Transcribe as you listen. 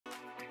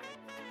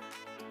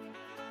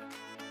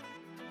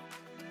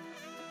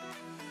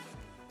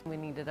We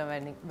needed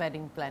a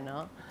wedding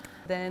planner.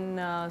 Then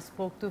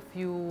spoke to a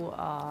few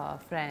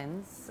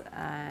friends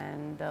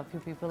and a few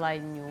people I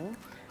knew,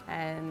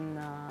 and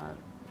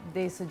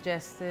they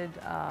suggested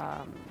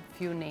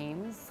few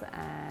names,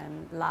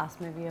 and last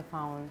minute we have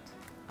found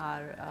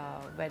our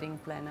wedding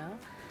planner.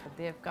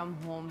 They have come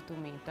home to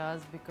meet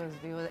us because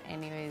we were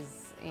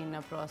anyways in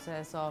a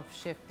process of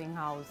shifting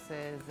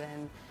houses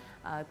and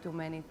too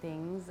many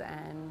things,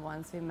 and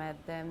once we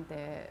met them,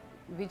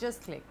 we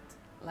just clicked.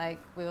 Like,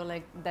 we were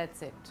like,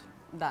 that's it,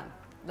 done.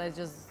 Let's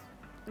just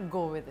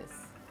go with this.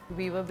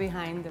 We were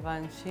behind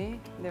Devanshi.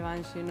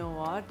 Devanshi, you know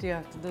what? You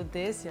have to do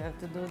this, you have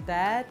to do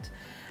that.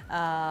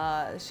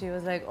 She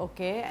was like,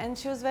 okay. And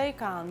she was very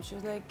calm. She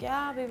was like,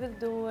 yeah, we will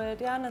do it.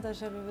 Yeah,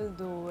 Natasha, we will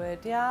do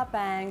it. Yeah,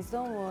 thanks,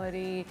 don't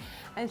worry.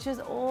 And she was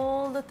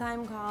all the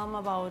time calm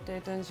about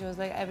it. And she was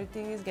like,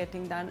 everything is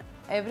getting done.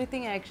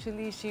 Everything,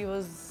 actually, she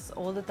was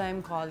all the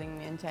time calling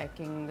me and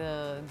checking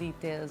the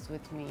details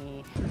with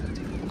me.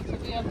 So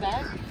we are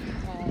back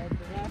at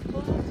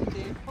Raffles,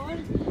 day 4.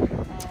 And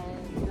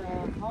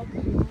how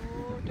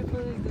beautiful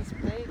is this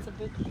place? It's a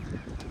bit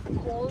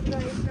cold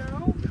right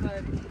now,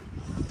 but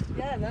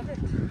yeah, I love it.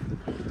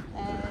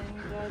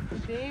 And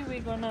today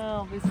we're gonna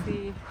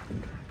obviously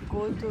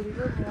go into a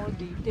little more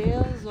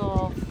details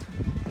of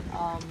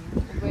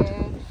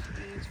where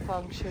each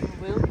function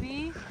will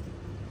be.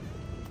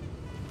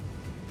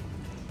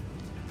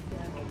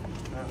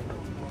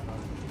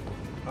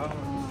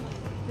 Oh,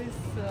 this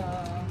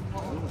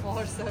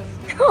horse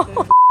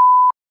has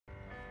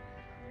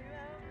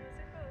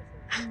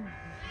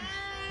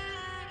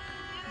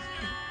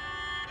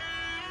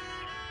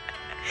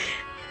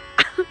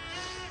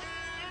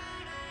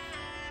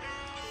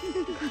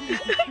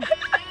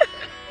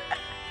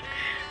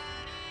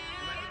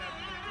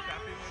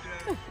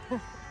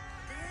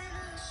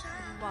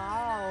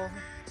Wow,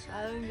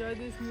 I enjoy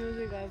this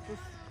music. I have to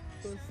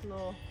go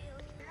slow.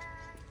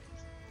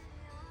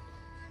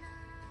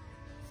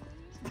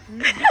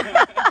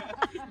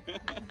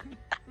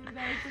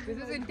 This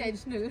is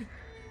intentional.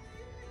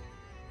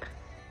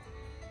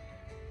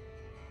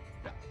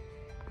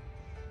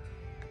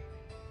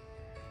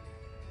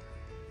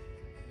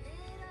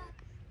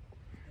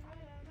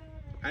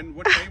 And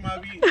what time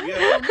are we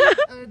here?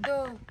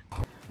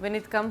 When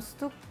it comes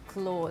to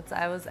clothes,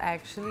 I was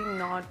actually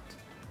not.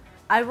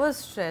 I was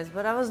stressed,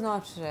 but I was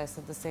not stressed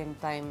at the same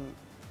time,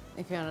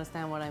 if you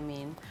understand what I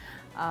mean.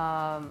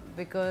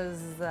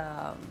 Because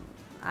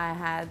I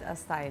had a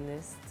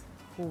stylist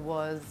who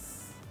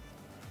was.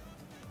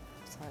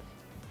 Sorry,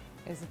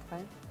 is it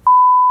fine?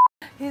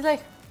 He's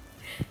like.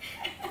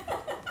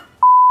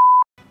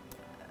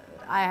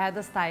 I had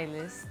a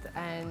stylist,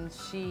 and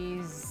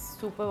she's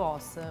super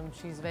awesome.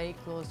 She's very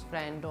close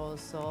friend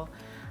also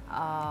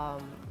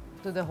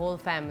to the whole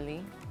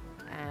family,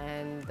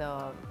 and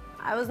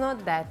I was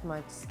not that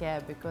much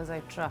scared because I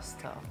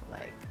trust her.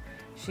 Like,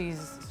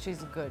 she's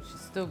good.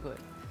 She's too good,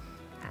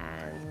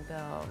 and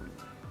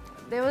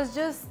there was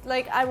just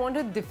like I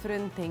wanted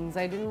different things.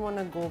 I didn't want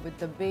to go with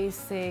the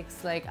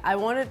basics. Like, I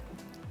wanted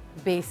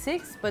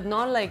basics, but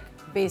not like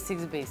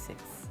basics.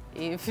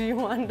 If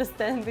you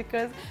understand,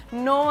 because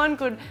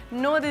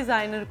no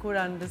designer could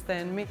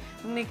understand me.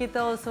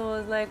 Nikita also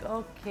was like,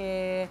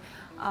 okay,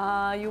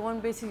 you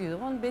want basics, you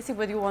don't want basic,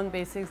 but you want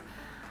basics.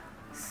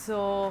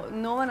 So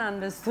no one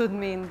understood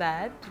me in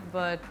that,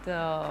 but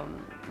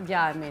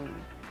yeah, I mean,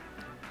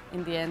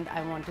 in the end,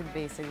 I wanted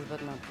basics, but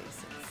not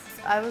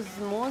basics. I was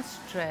more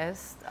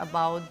stressed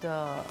about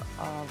the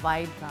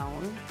white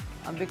gown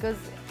because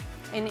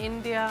in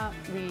India,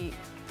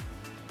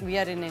 we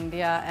are in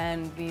India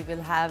and we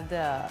will have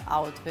the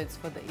outfits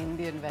for the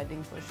Indian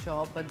wedding for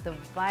sure, but the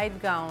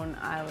white gown,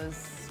 I was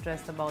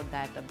stressed about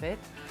that a bit.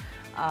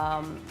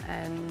 I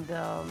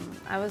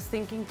was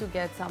thinking to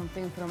get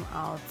something from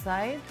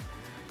outside,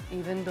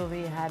 even though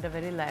we had a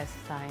very less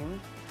time.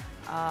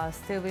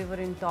 Still, we were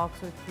in talks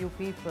with few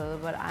people,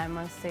 but I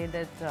must say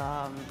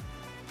that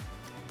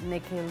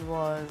Nikhil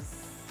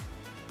was,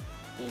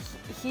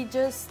 he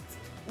just,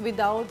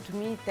 without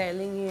me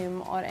telling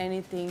him or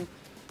anything,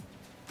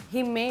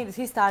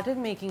 he started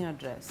making a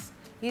dress.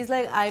 He's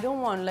like, I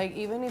don't want, like,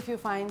 even if you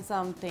find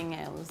something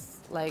else,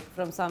 like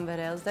from somewhere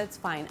else, that's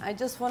fine. I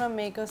just want to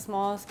make a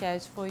small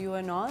sketch for you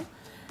and all,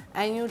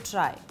 and you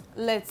try.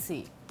 Let's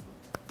see.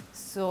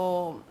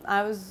 So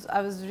I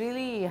was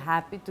really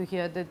happy to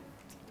hear that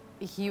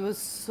he was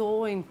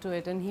so into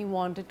it and he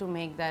wanted to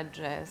make that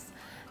dress.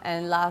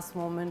 And last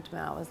moment,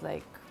 I was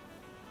like,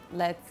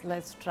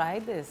 let's try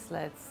this,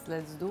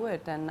 let's do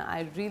it. And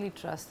I really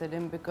trusted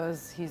him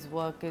because his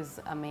work is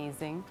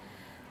amazing,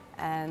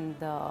 and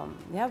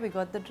yeah, we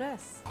got the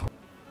dress.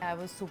 I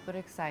was super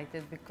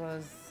excited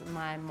because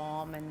my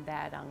mom and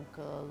dad,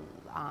 uncle,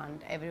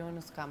 aunt, everyone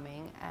was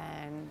coming,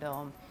 and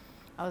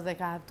I was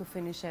like, I have to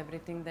finish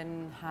everything.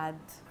 Then had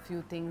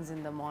few things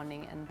in the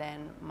morning, and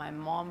then my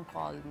mom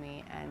called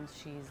me and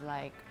she's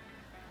like,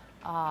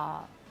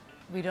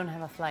 we don't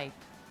have a flight.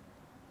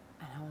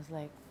 And I was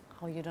like,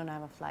 oh, you don't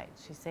have a flight?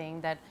 She's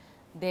saying that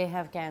they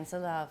have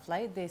cancelled our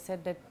flight. They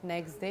said that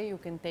next day you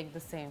can take the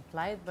same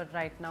flight, but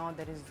right now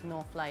there is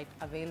no flight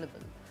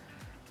available.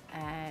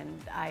 And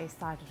I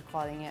started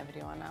calling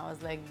everyone. I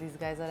was like, these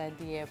guys are at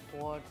the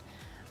airport.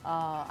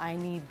 I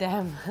need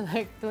them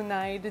like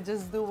tonight.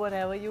 Just do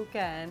whatever you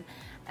can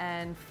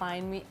and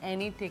find me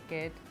any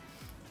ticket.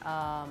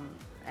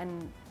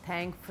 And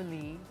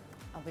thankfully,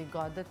 we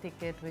got the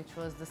ticket, which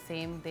was the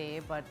same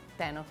day, but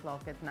 10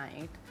 o'clock at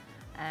night.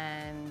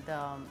 And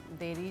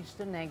they reached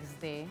the next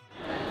day.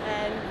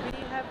 And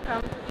we have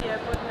come to the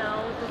airport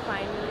now to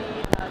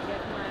finally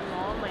get my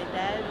mom, my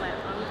dad, my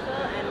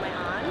uncle and my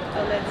aunt.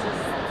 So let's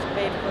just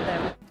wait for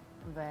them.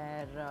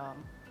 Where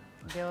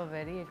they were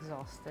very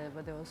exhausted,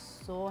 but they were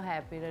so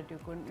happy that you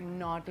could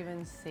not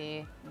even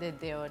say that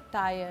they were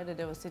tired, that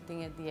they were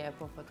sitting at the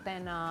airport for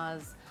 10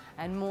 hours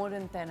and more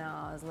than 10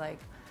 hours. Like,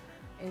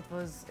 it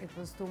was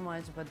too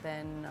much, but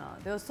then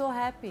they were so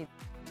happy.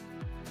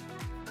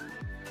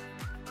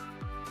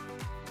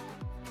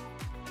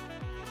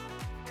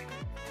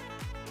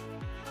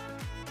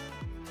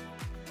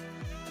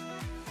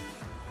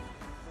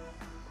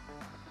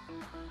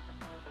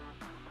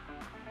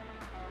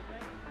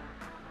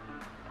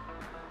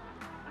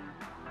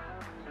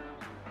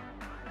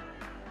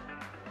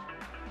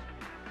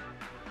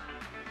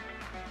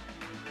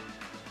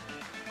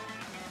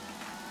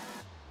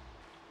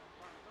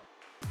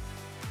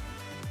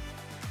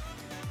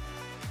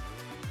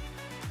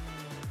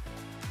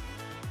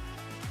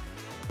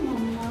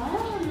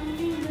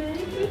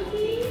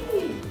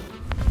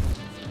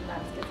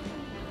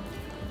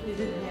 Is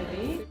it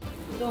heavy?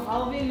 So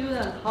how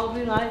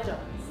will I jump?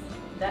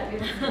 That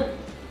is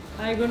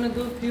I'm gonna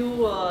do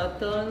few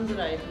turns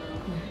right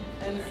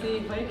now and see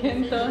if I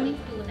can turn.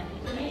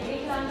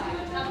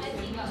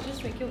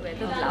 Just make you wear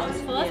the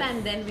blouse first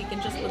and then we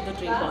can just put the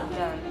drape on.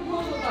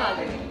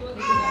 Heavy?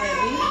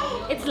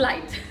 It's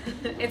light.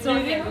 It's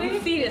not heavy.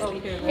 Seriously.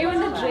 Okay, Even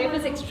the drape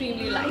is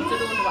extremely light, so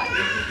don't worry.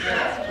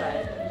 Let's try.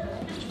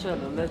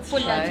 Chalo, let's Pull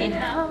try. the chin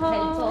down.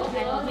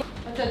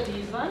 Acha,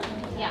 these one?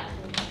 Yeah.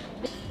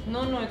 No,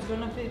 it's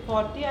gonna be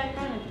 40. I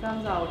can't. It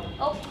comes out.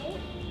 Okay.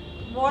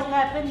 What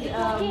happened?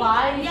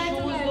 Why Yeah, it's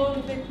shoes okay.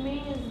 don't fit me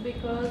is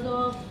because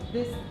of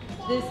this.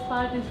 This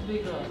part is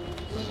bigger.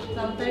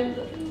 Sometimes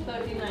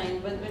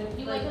 39, but when it's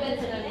like this,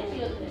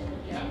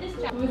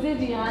 Was it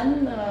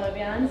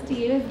Rihan's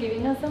team is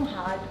giving us some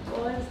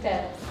hardcore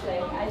steps.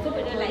 Like I said,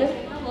 Would you like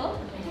to work?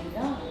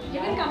 Yeah. You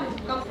can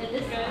come with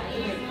this.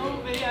 There's no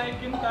way I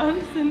can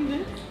dance in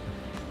this.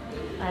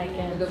 I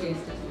can.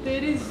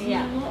 There is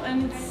no,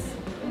 and it's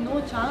no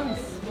chance.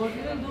 What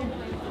will I do?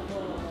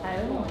 I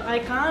don't know. I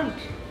can't.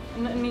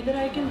 Neither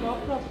I can walk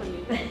properly.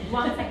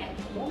 1 second.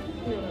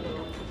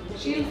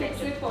 She'll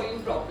fix it for you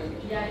properly.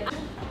 Yeah, I can.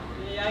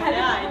 Yeah.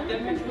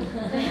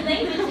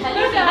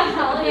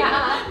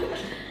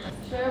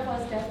 Show your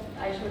first step.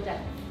 I show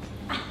that.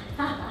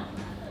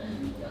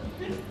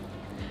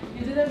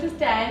 You just have to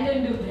stand and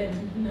do them.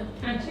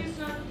 And she's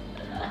not.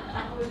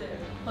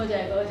 हो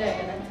जाएगा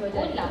that's हो Oh,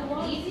 जाएगा.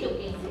 lovely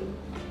looking.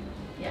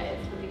 Yeah,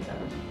 it's pretty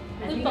cool.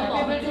 I Good think I'm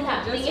performance able is to.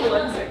 happening. Just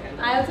 1 second.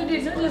 I also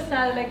did not just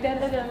start like that.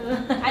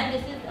 And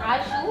this is our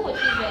shoe, which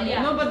is very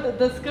No, but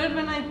the skirt,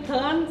 when I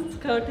turn,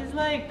 skirt is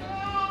like,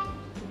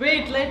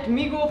 wait, let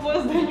me go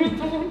first, then you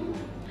turn.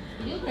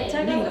 You अच्छा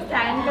था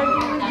stand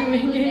करके was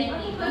doing it.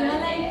 Yeah,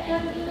 like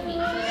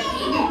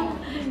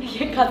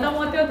ये खत्म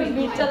होते होते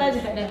बीच चला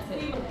जाएगा.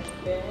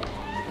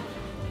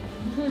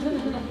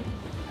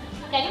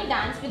 Can you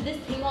dance with this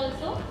thing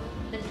also?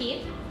 The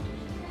cape?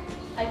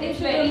 I think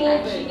she very can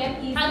light. move. She can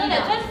easily. I know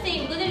that's what I'm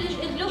saying because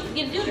it looks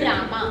gives you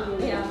drama.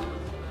 Yeah.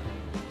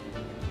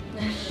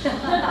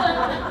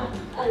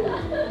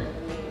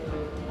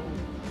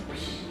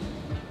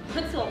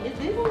 What song is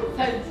this?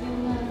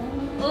 Sarjina.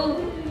 Oh,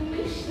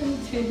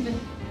 Sarjina.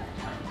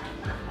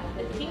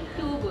 I think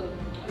too good.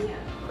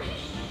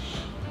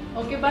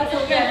 Okay, बस हो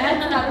गया है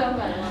ना खत्म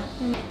करना.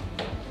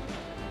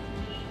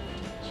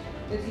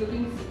 It's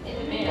looking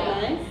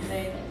Nice.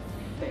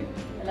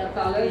 the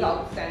color is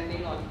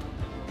outstanding on.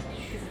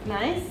 It's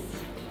nice.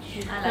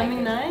 It's I like coming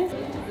it. nice.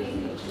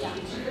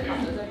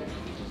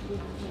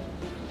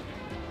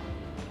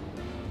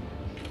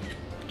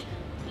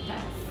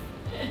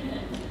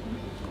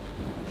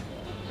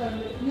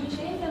 You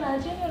change and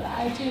I'll change or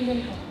I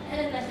change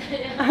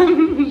and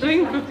I'm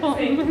doing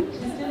performance.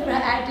 still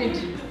at it.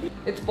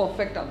 It's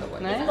perfect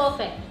otherwise. Nice. It's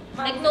perfect.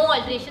 Like no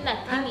alteration,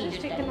 nothing I've needed.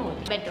 just taken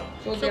note. Better.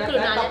 So, So that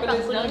Krunal couple and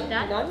is Pankul is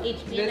done. done.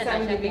 HP This and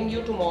I'm Natasha giving done.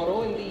 you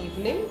tomorrow in the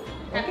evening.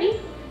 Happy?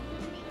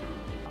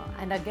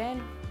 And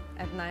again,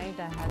 at night,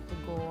 I had to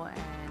go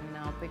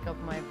and pick up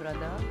my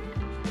brother.